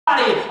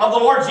of the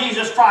Lord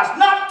Jesus Christ.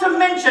 Not to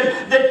mention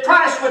that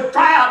Christ would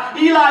cry out,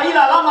 Eli,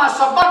 Eli, lama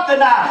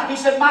sabachthani. He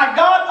said, my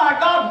God,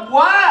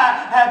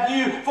 why have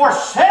you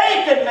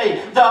forsaken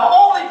me? The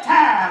only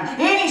time,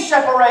 any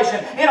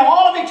separation in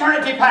all of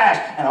eternity past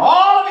and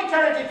all of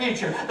eternity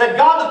future that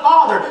God the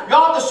Father,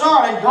 God the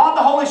Son, and God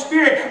the Holy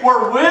Spirit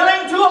were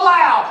willing to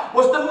allow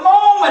was the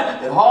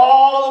moment that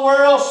all of the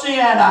world's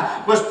sin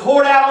was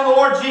poured out on the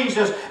Lord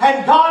Jesus,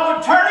 and God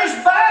would turn His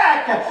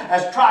back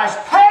as Christ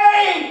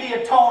paid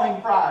the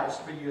atoning price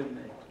for you and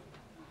me.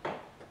 He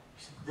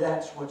said,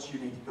 that's what you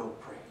need to go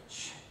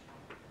preach.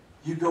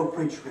 You go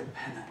preach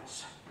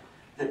repentance.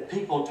 That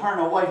people turn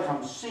away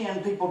from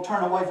sin, people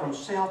turn away from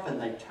self,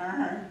 and they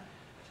turn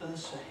to the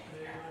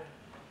Savior.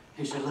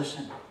 He said,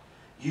 listen,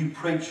 you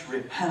preach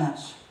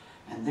repentance.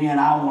 And then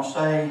I want to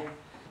say,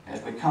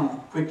 as we come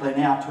quickly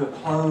now to a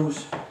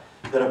close,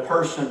 that a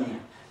person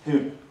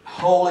who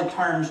wholly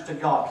turns to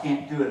God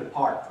can't do it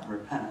apart from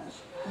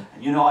repentance.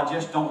 And you know, I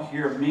just don't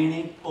hear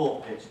many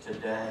pulpits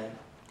today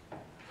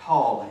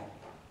calling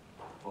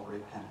for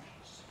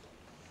repentance.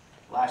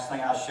 Last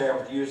thing I'll share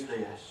with you is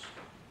this.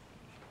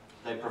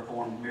 They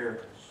performed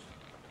miracles.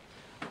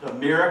 The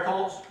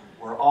miracles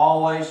were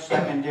always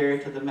secondary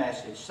to the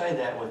message. Say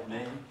that with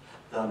me.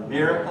 The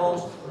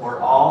miracles were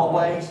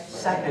always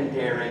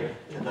secondary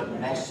to the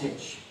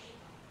message.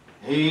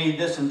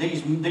 Listen,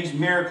 these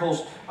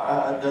miracles,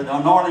 the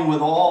anointing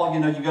with oil, you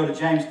know, you go to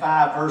James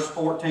 5, verse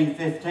 14,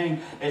 15,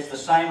 it's the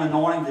same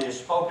anointing that is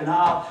spoken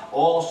of.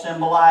 Oil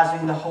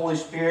symbolizing the Holy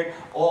Spirit,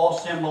 oil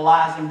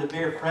symbolizing the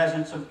bare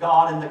presence of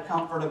God and the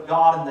comfort of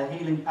God and the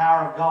healing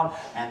power of God.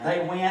 And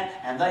they went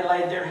and they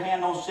laid their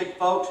hand on sick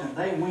folks, and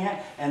they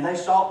went and they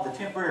sought the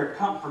temporary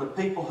comfort of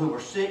people who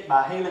were sick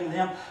by healing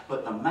them.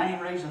 But the main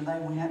reason they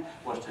went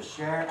was to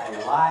share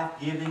a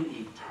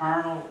life-giving,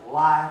 eternal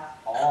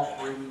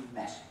life-offering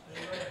message.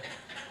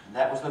 And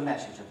that was the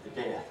message of the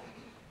death,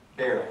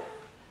 burial,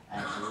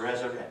 and the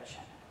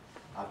resurrection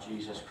of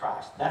Jesus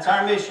Christ. That's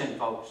our mission,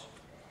 folks.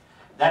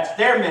 That's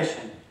their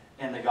mission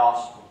in the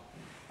gospel.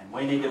 And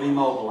we need to be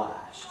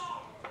mobilized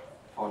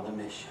for the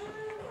mission.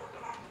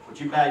 Would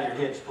you bow your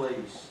heads,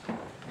 please?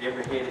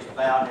 Every head is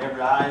bowed and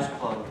every eye is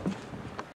closed.